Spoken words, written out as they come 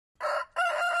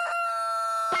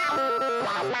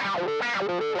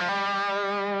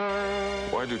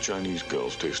Why do Chinese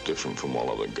girls taste different from all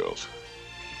other girls?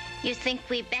 You think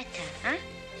we better, huh?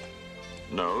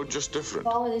 No, just different.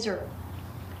 All of these are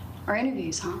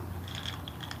interviews, huh?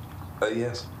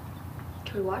 Yes.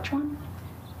 Can we watch one?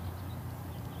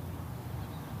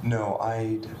 No,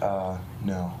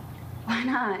 no. Why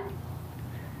not?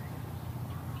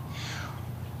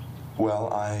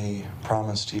 Well, I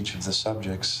promised each of the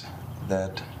subjects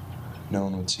that no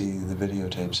one would see the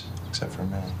videotapes except for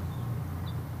me.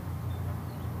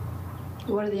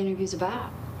 What are the interviews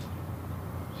about?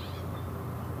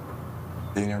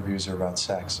 The interviews are about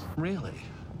sex. Really?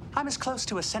 I'm as close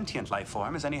to a sentient life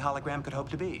form as any hologram could hope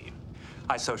to be.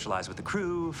 I socialize with the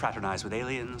crew, fraternize with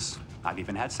aliens. I've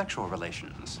even had sexual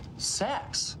relations.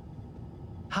 Sex?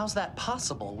 How's that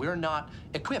possible? We're not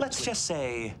equipped. Let's just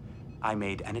say I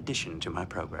made an addition to my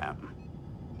program.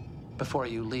 Before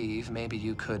you leave, maybe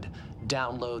you could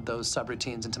download those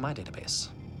subroutines into my database.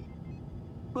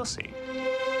 We'll see.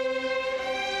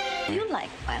 You like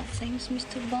wild things,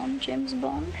 Mr. Bond, James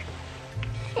Bond?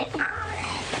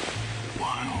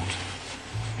 Wild.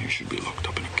 You should be locked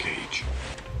up in a cage.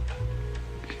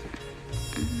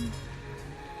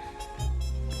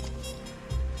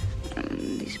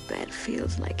 This bed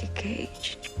feels like a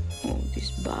cage. All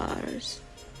these bars.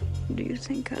 Do you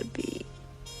think I'll be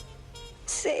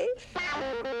safe?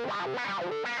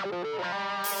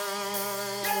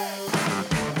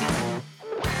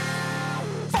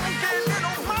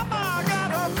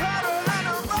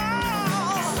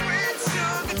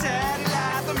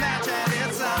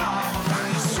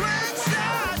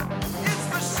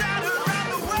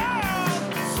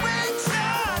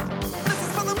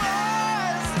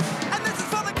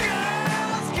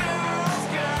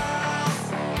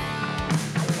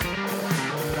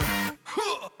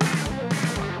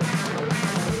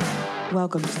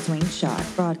 Welcome to Swing Shot,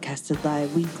 broadcasted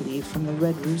live weekly from the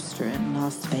Red Rooster in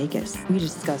Las Vegas. We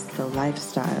discuss the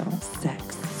lifestyle,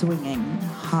 sex, swinging,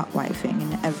 hot wifing,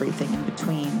 and everything in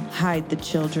between. Hide the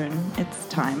children. It's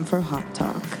time for Hot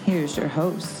Talk. Here's your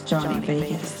host, Johnny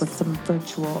Vegas, with some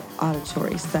virtual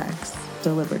auditory sex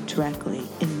delivered directly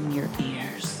in your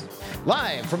ears.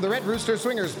 Live from the Red Rooster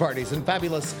Swingers Parties in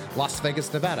fabulous Las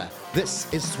Vegas, Nevada, this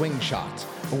is Swing Shot,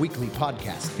 a weekly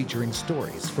podcast featuring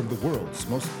stories from the world's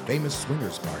most famous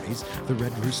swingers parties, the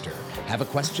Red Rooster. Have a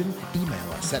question?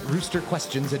 Email us at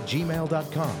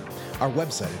roosterquestions@gmail.com. Our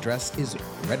website address is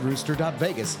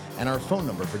redrooster.vegas, and our phone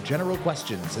number for general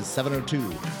questions is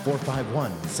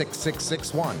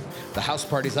 702-451-6661. The house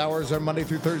party's hours are Monday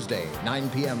through Thursday, 9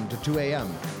 p.m. to 2 a.m.,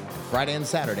 and Friday and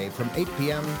Saturday from 8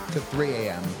 p.m. to 3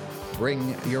 a.m.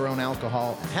 Bring your own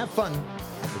alcohol and have fun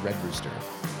at the Red Rooster.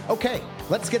 Okay,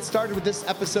 let's get started with this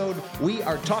episode. We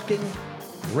are talking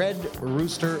Red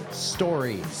Rooster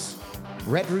stories.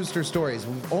 Red Rooster stories.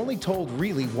 We've only told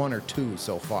really one or two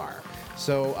so far.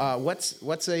 So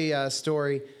what's a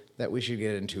story that we should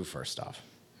get into first off?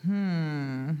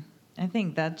 I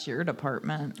think that's your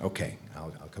department. Okay,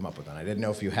 I'll come up with one. I didn't know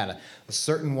if you had a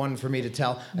certain one for me to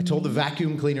tell. I told the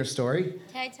vacuum cleaner story.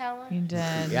 Can I tell one? You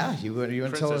did. Yeah, you want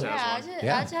to tell us?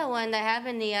 Yeah, I'll tell one that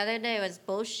happened the other day. It was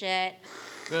bullshit.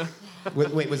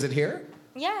 Wait, was it here?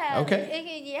 Yeah. Okay. It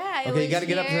Okay, you was got to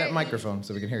get up to here. that microphone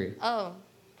so we can hear you. Oh.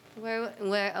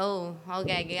 Where, oh,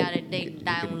 okay, you gotta dig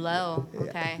down low.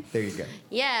 Okay. Yeah, there you go.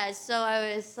 Yeah, so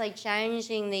I was like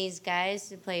challenging these guys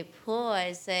to play pool.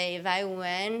 I say, if I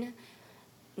win,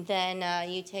 then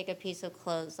you take a piece of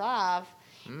clothes off.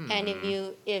 And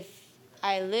if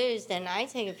I lose, then I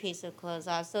take a piece of clothes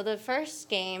off. So the first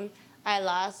game, I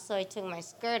lost, so I took my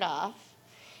skirt off.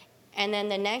 And then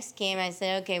the next game, I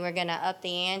said, okay, we're gonna up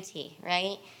the ante,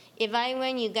 right? If I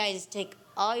win, you guys take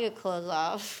all your clothes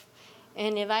off.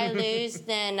 And if I lose,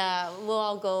 then we'll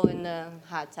all go in the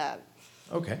hot tub.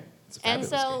 Okay. And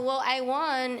so, game. well, I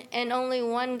won, and only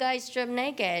one guy stripped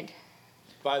naked.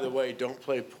 By the way, don't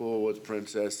play pool with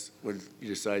Princess when you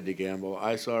decide to gamble.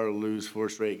 I saw her lose 4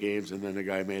 straight games, and then the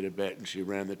guy made a bet, and she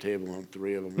ran the table on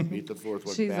 3 of them and beat the 4th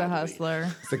one She's badly. a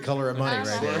hustler. It's the color of money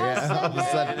right there. Yeah. All of a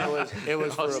sudden, It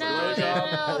was for a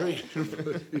No.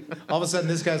 all of a sudden,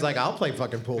 this guy's like, "I'll play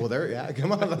fucking pool with her." Yeah,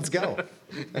 come on, let's go.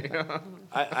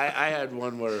 I had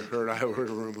one where her and I were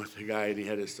in a room with the guy, and he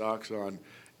had his socks on.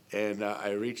 And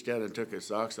I reached down and took his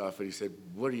socks off, and he said,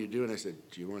 "What are you doing?" I said,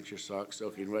 "Do you want your socks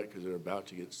soaking wet? Because they're about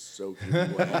to get soaking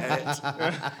wet."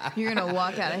 You're going to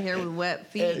walk out of here with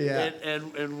wet feet.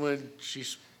 And when she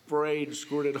sprayed and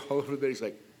squirted all over there, he's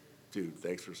like, "Dude,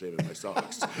 thanks for saving my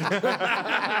socks."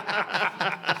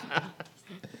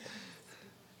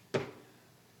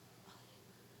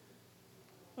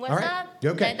 What's All right. up?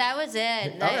 Okay. That was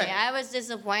it. All right. I was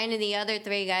disappointed the other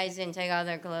 3 guys didn't take all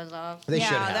their clothes off. They yeah,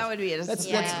 should have. that would be a That's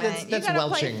disappointment. that's you gotta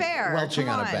welching. play fair. Welching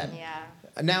Come on a bed. Yeah.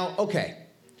 Now, okay.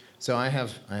 So I have.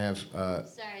 Sorry,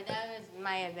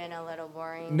 might have been a little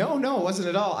boring. No, it wasn't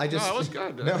at all. I just. No, it was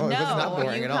good. No, it was not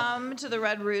boring you at all. come to the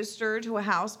Red Rooster to a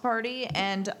house party,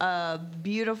 and a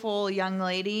beautiful young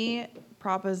lady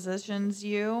propositions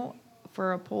you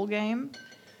for a pool game,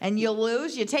 and you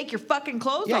lose. You take your fucking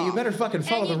clothes off. Yeah, you better fucking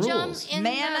follow the and you rules. jump in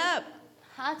Man the up.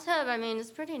 hot tub. I mean,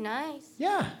 it's pretty nice.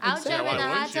 Yeah. I'll exactly. jump in the why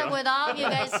hot wouldn't you? tub with all of you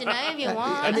guys tonight if you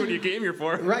want. That's what you came here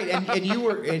for. Right, and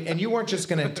you weren't just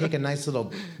gonna take a nice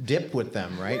little dip with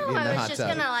them, right? No, in the I was hot just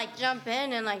tub. gonna like jump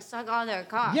in and like suck all their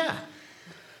cock. Yeah.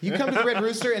 You come to the Red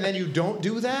Rooster and then you don't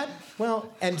do that?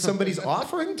 Well, and somebody's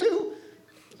offering to?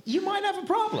 You might have a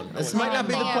problem. This might not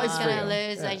be the I place was for gonna you.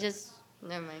 lose. I just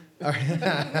never mind.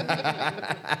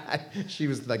 She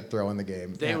was like throwing the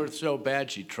game. They were so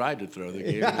bad she tried to throw the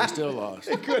game and they still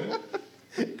lost.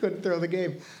 Couldn't throw the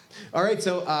game. All right,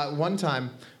 so one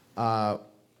time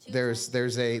there's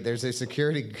a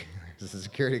security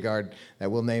guard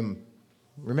that will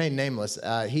remain nameless.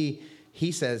 He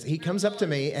comes up to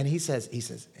me and he said,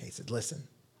 listen.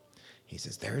 He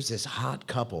says, there's this hot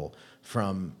couple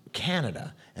from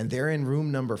Canada, and they're in room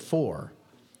number 4.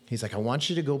 He's like, I want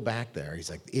you to go back there. He's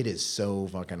like, it is so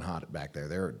fucking hot back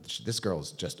there. This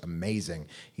girl's just amazing.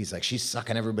 He's like, she's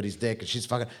sucking everybody's dick, and she's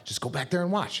fucking, just go back there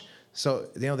and watch. So,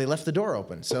 they left the door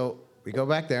open. So we go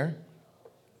back there,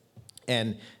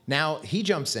 and now he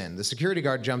jumps in. The security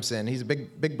guard jumps in. He's a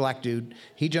big black dude.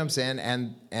 He jumps in,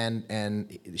 and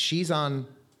he's on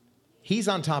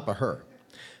top of her.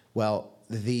 Well,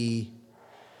 the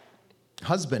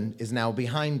husband is now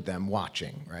behind them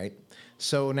watching, right?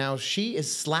 So now she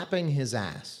is slapping his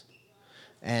ass.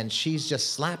 And she's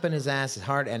just slapping his ass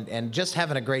hard and just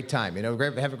having a great time,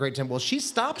 have a great time. Well, she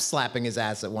stops slapping his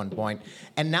ass at one point,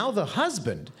 and now the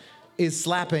husband is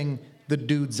slapping the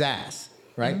dude's ass,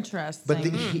 right?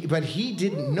 Interesting. But he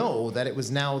didn't know that it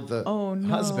was now the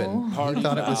husband. He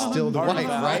thought it was still the wife,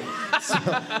 right? So,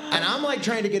 and I'm like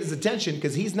trying to get his attention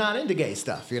because he's not into gay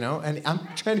stuff, and I'm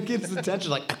trying to get his attention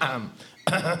like,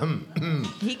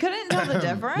 He couldn't tell the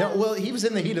difference? No, well, he was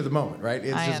in the heat of the moment, right?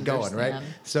 It's I just going, right?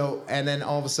 understand. So, and then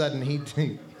all of a sudden he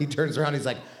turns around, he's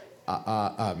like, no,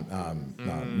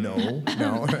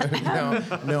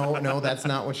 that's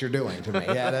not what you're doing to me.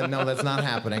 Yeah, no, that's not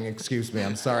happening. Excuse me,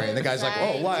 I'm sorry. And the guy's like,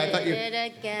 oh, why? I thought you.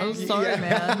 I'm sorry,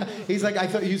 man. He's like, I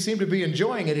thought you seemed to be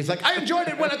enjoying it. He's like, I enjoyed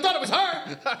it when I thought it was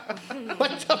her.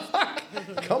 What the fuck?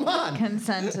 Come on.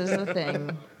 Consent is a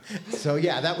thing. So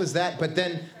yeah, that was that. But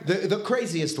then the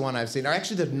craziest one I've seen, or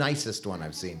actually the nicest one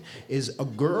I've seen, is a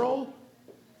girl.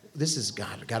 This has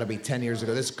got to be 10 years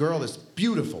ago. This girl is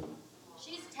beautiful.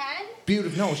 She's 10?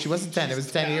 Beautiful. No, she wasn't 10. It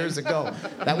was 10 years ago.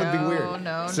 That would be weird.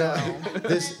 No.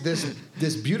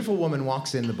 This beautiful woman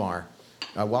walks in the bar,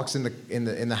 walks in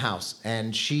the house,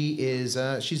 and she is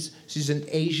she's an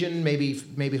Asian,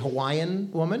 maybe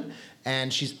Hawaiian woman,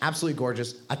 and she's absolutely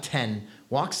gorgeous. A 10,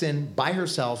 walks in by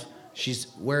herself. She's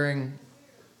wearing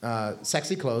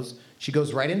sexy clothes. She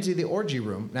goes right into the orgy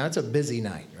room. Now, it's a busy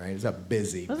night, right? It's a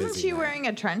busy Wasn't she night. wearing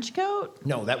a trench coat?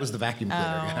 No, that was the vacuum cleaner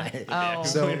guy. Oh.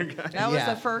 So, That was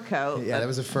a fur coat. Yeah, that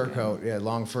was a fur coat. Yeah,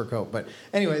 long fur coat. But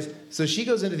anyways, so she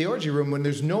goes into the orgy room when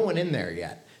there's no one in there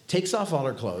yet, takes off all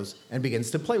her clothes, and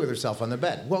begins to play with herself on the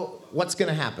bed. Well, what's going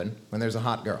to happen when there's a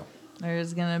hot girl?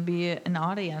 There's going to be an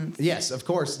audience. Yes, of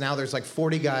course. Now there's like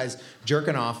 40 guys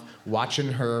jerking off,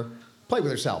 watching her play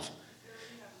with herself.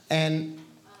 And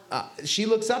she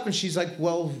looks up and she's like,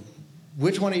 well,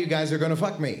 which one of you guys are going to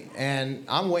fuck me? And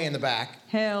I'm way in the back.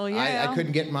 Hell yeah. I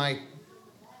couldn't get my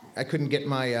hand up.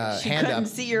 She couldn't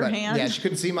see your hand? Yeah, she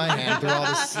couldn't see my hand through all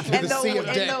this through the sea of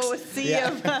dicks.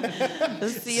 The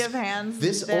sea of hands.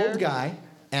 This there. old guy,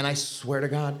 and I swear to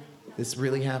God, this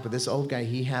really happened. This old guy,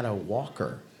 he had a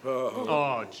walker.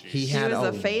 Oh, jeez. He She had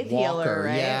was a faith walker. healer,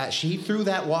 right? Yeah, she threw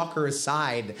that walker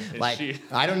aside.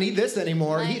 I don't need this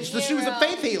anymore. She was a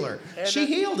faith healer. She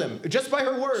healed him just by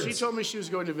her words. She told me she was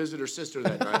going to visit her sister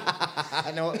that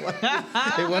night. No,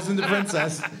 it wasn't the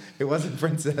princess. It wasn't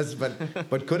princess,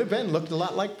 but could have been. Looked a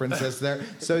lot like princess there.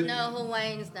 So No,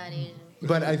 Hawaiian's not Asian.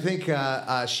 But I think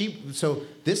so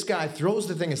this guy throws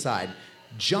the thing aside,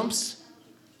 jumps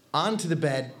onto the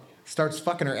bed, starts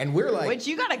fucking her, and we're like, Which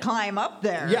you got to climb up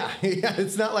there. yeah,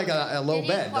 it's not like a low Did he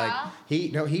bed. Like fall? he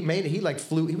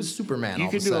flew. He was Superman. You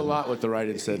all can of a do a sudden. lot with the right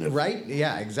incentive. Right?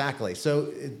 Yeah, exactly.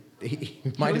 So he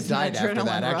might was have an died after adrenaline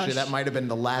that. Actually, rush. that might have been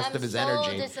the last I'm of his so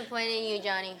energy. disappointed in you,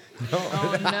 Johnny.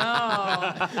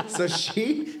 Oh, no. So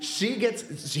he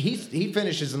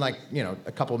finishes in like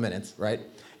a couple minutes, right?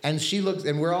 And she looks,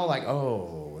 and we're all like,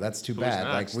 oh, that's too bad.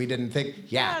 next? Like, we didn't think,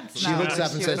 yeah. That's She not looks what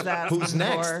up and she says, was asking who's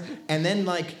next? for. And then,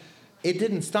 like, it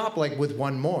didn't stop, like, with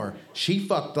one more. She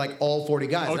fucked, like, all 40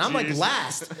 guys. Oh, and I'm, like, jeez.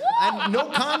 last. And no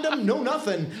condom, no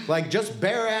nothing. Like, just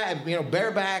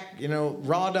bareback,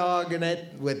 raw dog in it,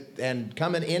 and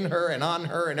coming in her and on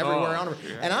her and everywhere on her.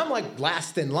 Yeah. And I'm, like,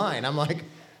 last in line. I'm like,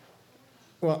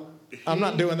 well, I'm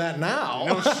not doing that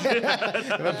now.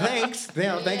 But thanks.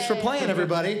 Thanks for playing,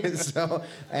 everybody. So,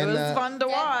 It was fun to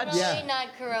watch. Definitely not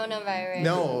coronavirus.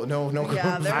 No.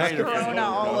 Yeah, there was I don't Corona know.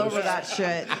 all over that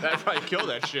shit. That probably killed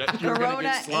that shit. You're gonna Corona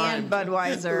get slimed. and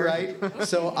Budweiser. Right.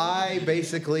 So I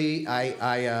basically,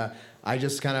 I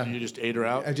just kind of. You just ate her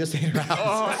out? I just ate her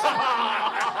out.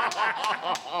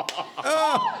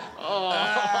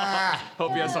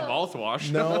 Hope you have some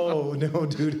mouthwash. No,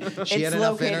 dude. She It's had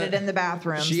enough in her. located in the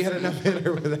bathrooms. She had enough in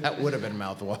her where that would have been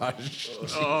mouthwash.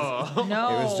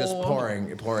 No. It was just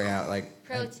pouring out like.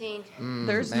 Protein.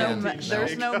 There's man.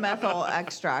 there's no methyl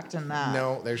extract in that.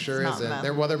 No, there sure It's not isn't.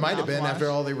 There might have been mouthwash. after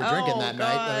all they were drinking Oh, that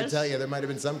night. But I gosh. tell you, there might have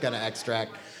been some kind of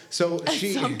extract. So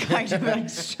she. Some kind of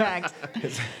extract.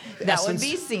 That would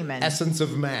be semen. Essence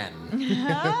of man.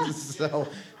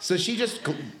 so she just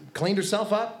cleaned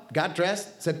herself up, got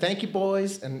dressed, said thank you,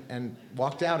 boys, and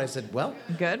walked out. I said, well,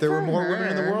 Good there were for more women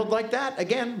in the her. world like that.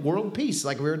 Again, world peace,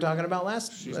 like we were talking about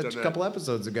She's done a that couple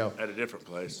episodes ago. At a different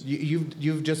place.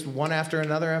 You've just one after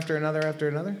another, after another, after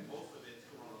another.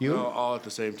 You No, all at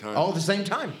the same time. all at the same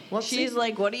time. Well, She's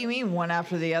like, what do you mean one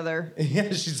after the other? yeah,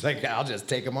 she's like, I'll just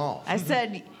take them all. I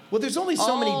said, Well, there's only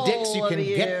so many dicks you all can of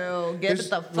get. you, get There's-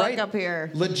 the fuck up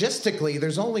here. Logistically,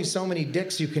 there's only so many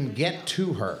dicks you can get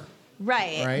to her.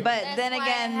 right. Right. But That's then why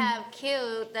again, I have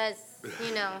cute. That's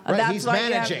Right, That's he's why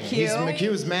you have managing. Q.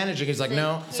 McHugh's managing. He's like,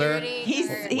 no, sir. he's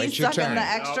Wait your sucking turn. the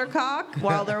extra cock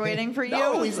while they're waiting for you.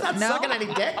 No, he's not sucking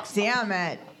any dicks. Damn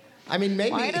it. I mean,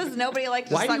 maybe. Why does nobody like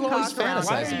to Why do suck you always cock around?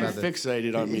 Why fantasize are you about this?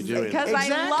 fixated on me doing Because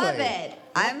that? I love Exactly. it.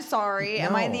 I'm sorry.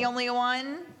 Am I No. the only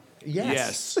one?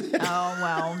 Yes. Oh,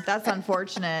 well, that's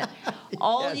unfortunate.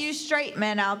 All Yes. you straight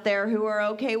men out there who are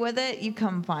okay with it, you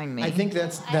come find me. I think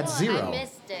that's zero. I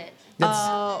missed it. That's,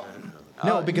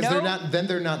 no, because no. they're not. Then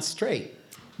they're not straight.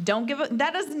 Don't give it.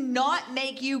 That does not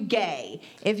make you gay.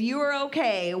 If you are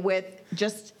okay with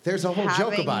just There's a whole joke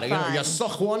having about it. fun. You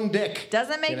suck one dick.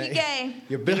 Doesn't make you gay.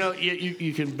 You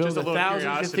You can build Just a little 1,000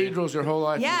 curiosity. cathedrals your whole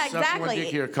life. Yeah, you suck one exactly.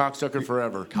 dick, you're a cocksucker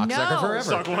forever. cocksucker No. forever.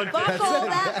 Suck one Fuck all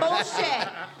that bullshit.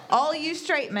 All you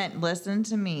straight men, listen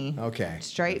to me. Okay.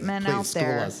 Straight men Please out school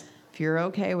there. us. If you're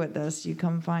okay with this, you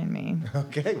come find me.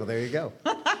 Okay, well there you go.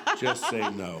 Just say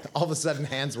no. All of a sudden,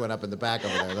 hands went up in the back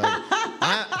over there. Like,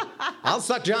 I'll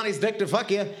suck Johnny's dick to fuck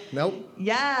you. Nope.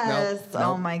 Yes. Nope.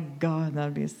 Oh my God,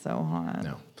 that'd be so hot.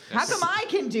 No. How come I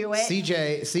can do it?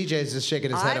 CJ's just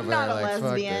shaking his head I'm over not there a like, fuck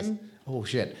this. lesbian. Oh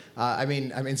shit. I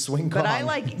mean, swing But Kong. I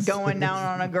like going down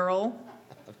on a girl.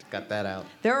 have to cut that out.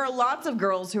 There are lots of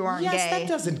girls who aren't Yes, gay. that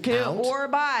doesn't who- count. Or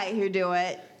bi who do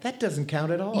it. That doesn't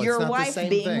count at all. Your it's not wife the same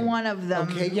being thing. one of them.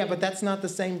 Okay, yeah, but that's not the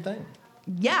same thing.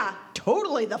 Yeah,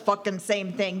 totally the fucking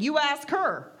same thing. You ask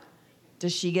her.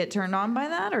 Does she get turned on by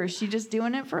that, or is she just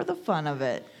doing it for the fun of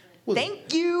it? Well,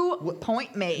 Thank you.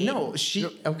 Point made. No,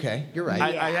 okay, you're right.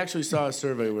 I actually saw a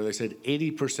survey where they said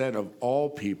 80% of all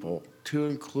people, to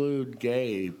include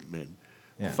gay men,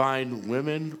 find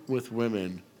women with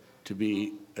women to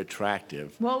be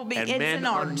attractive. Well, and it's men an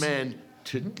on art. men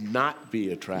to not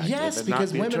be attractive. Yes, and not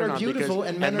because be women turned are on beautiful because-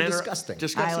 and men are are disgusting.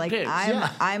 disgusting I like. pigs.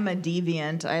 I'm a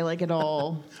deviant. I like it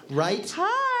all. Right?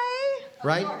 Hi.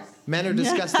 Right? Men are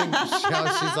disgusting.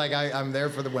 She's like, I'm there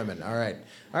for the women. All right,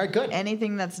 good.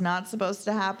 Anything that's not supposed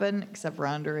to happen, except for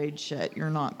underage shit, you're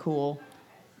not cool.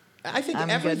 I think I'm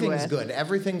good everything's with. good.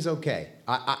 Everything's okay.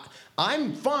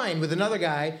 I'm fine with another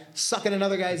guy sucking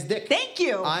another guy's dick. Thank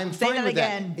you. I'm Say fine that with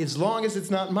again. that. As long as it's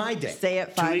not my dick. Say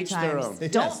it 5 each their times. own.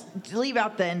 Don't leave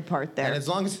out the end part there. And as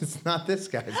long as it's not this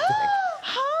guy's dick.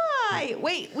 Hi.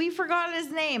 Wait, we forgot his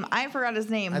name. I forgot his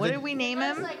name. I What think- did we name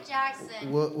Looks him? like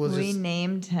Jackson. We'll We just,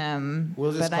 named him,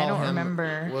 we'll just but I call don't him-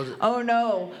 remember. we'll ju- Oh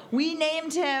no, we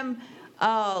named him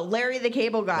Larry the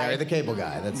Cable Guy. Larry the Cable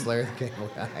Guy. That's Larry the Cable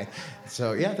Guy.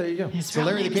 So yeah, there you go. His So real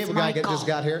Larry the name's Cable Guy Michael. just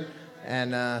got here,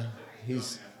 and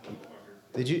he's.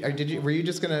 Did you? Were you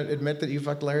just gonna admit that you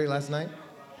fucked Larry last night?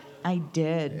 I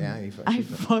did. Yeah, you fucked. I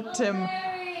fucked him.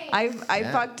 I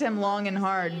Yeah. fucked him long and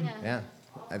hard. Yeah,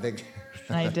 I think.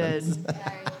 I did.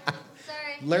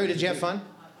 Sorry. Larry, did you have fun?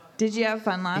 Did you have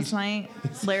fun last night,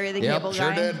 Larry the Cable sure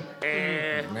Guy? did.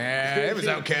 It was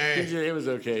okay. It was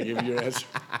okay. Give me your answer.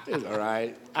 It was all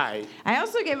right. I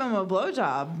also gave him a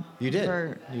blowjob. You did.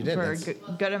 For That's- a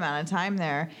good amount of time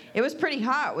there. It was pretty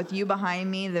hot with you behind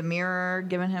me, the mirror,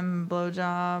 giving him a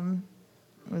blowjob.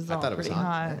 It was I all thought it was pretty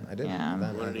hot. hot. I did.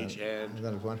 Yeah. One in each hand. I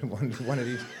thought it was one at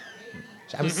each.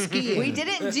 I was skiing. We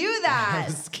didn't do I that.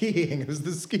 was skiing. It was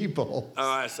the ski bowl.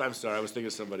 Oh, I'm sorry. I was thinking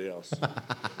of somebody else.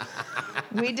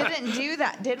 We didn't do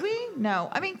that, did we? No.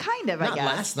 I mean, kind of, Not I guess.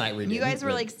 last night we didn't. You guys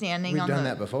were but like standing we've on done the...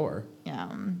 that before. Yeah.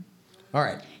 All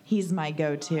right. He's my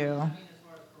go-to.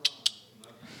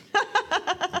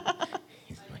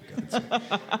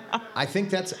 I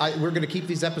think we're going to keep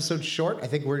these episodes short. I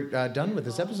think we're done with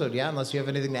this episode. Yeah, unless you have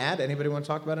anything to add. Anybody want to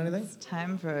talk about anything? It's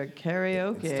time for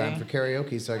karaoke. It's time for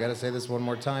karaoke, so I got to say this one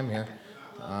more time here.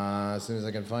 As soon as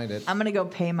I can find it. I'm going to go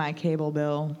pay my cable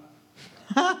bill.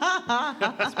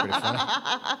 That's pretty funny.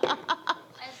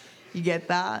 You get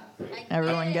that?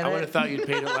 Everyone get I it? would have thought you'd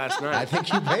paid it last night. I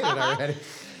think you paid it already.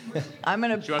 I'm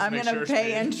gonna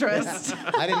pay interest.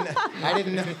 I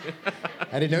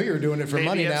didn't know you were doing it for Maybe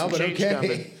money you have now, some but change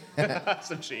okay.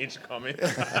 Some change coming.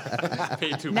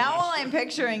 Pay too Now much. all I'm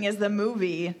picturing is the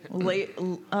movie.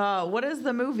 What is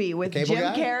the movie with Cable Jim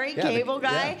Guy? Carrey, Yeah, Cable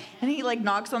Guy, yeah. and he like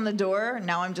knocks on the door.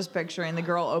 Now I'm just picturing the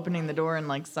girl opening the door and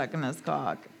like sucking his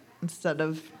cock instead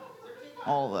of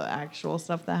all the actual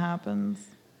stuff that happens.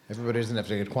 Everybody doesn't have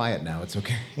to get quiet now. It's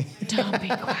okay. Don't be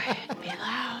quiet. Be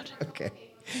loud. Okay.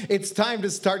 It's time to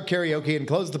start karaoke and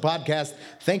close the podcast.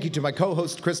 Thank you to my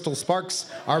co-host, Crystal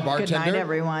Sparks, our bartender. Good night,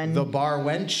 everyone. The bar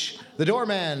wench. The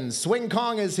doorman, Swing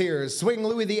Kong is here. Swing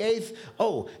Louis VIII.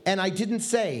 Oh, and I didn't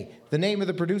say the name of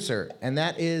the producer, and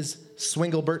that is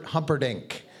Swinglebert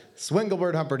Humperdinck.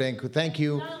 Swinglebert Humperdinck, thank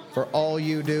you for all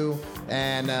you do.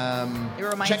 And It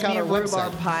reminds check out me our of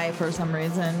rhubarb website. pie for some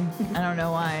reason. I don't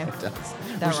know why. It does.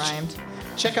 That rhymed.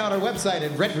 Check out our website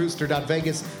at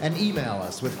redrooster.vegas and email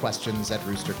us with questions at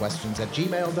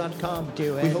roosterquestions@gmail.com.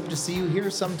 Do it. We hope to see you here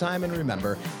sometime. And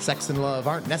remember, sex and love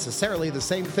aren't necessarily the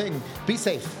same thing. Be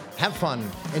safe, have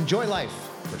fun, enjoy life.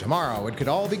 For tomorrow, it could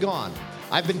all be gone.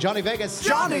 I've been Johnny Vegas.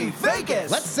 Johnny Vegas!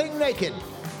 Let's sing naked.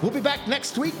 We'll be back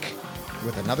next week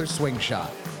with another swing shot.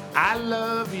 I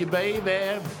love you,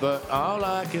 baby, but all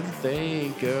I can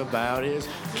think about is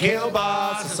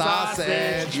Kielbasa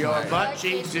sausage. Your butt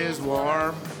cheeks is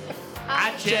warm.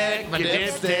 I check my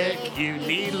dipstick. You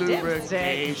need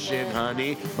lubrication,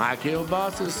 honey. My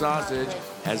kielbasa sausage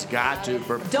has got to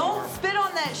prepare. Don't spit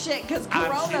on that shit, because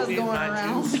Corona's going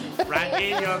around. Right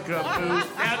in your caboose.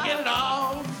 Now get it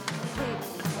on.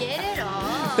 Get it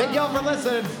on. Thank y'all for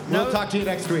listening. We'll talk to you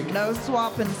next week. No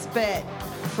swap and spit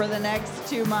for the next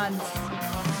 2 months.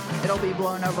 It'll be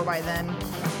blown over by then.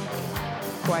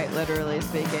 Quite literally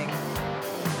speaking.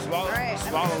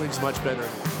 Swallowing's much better.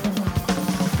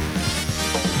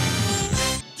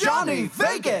 Johnny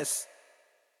Vegas!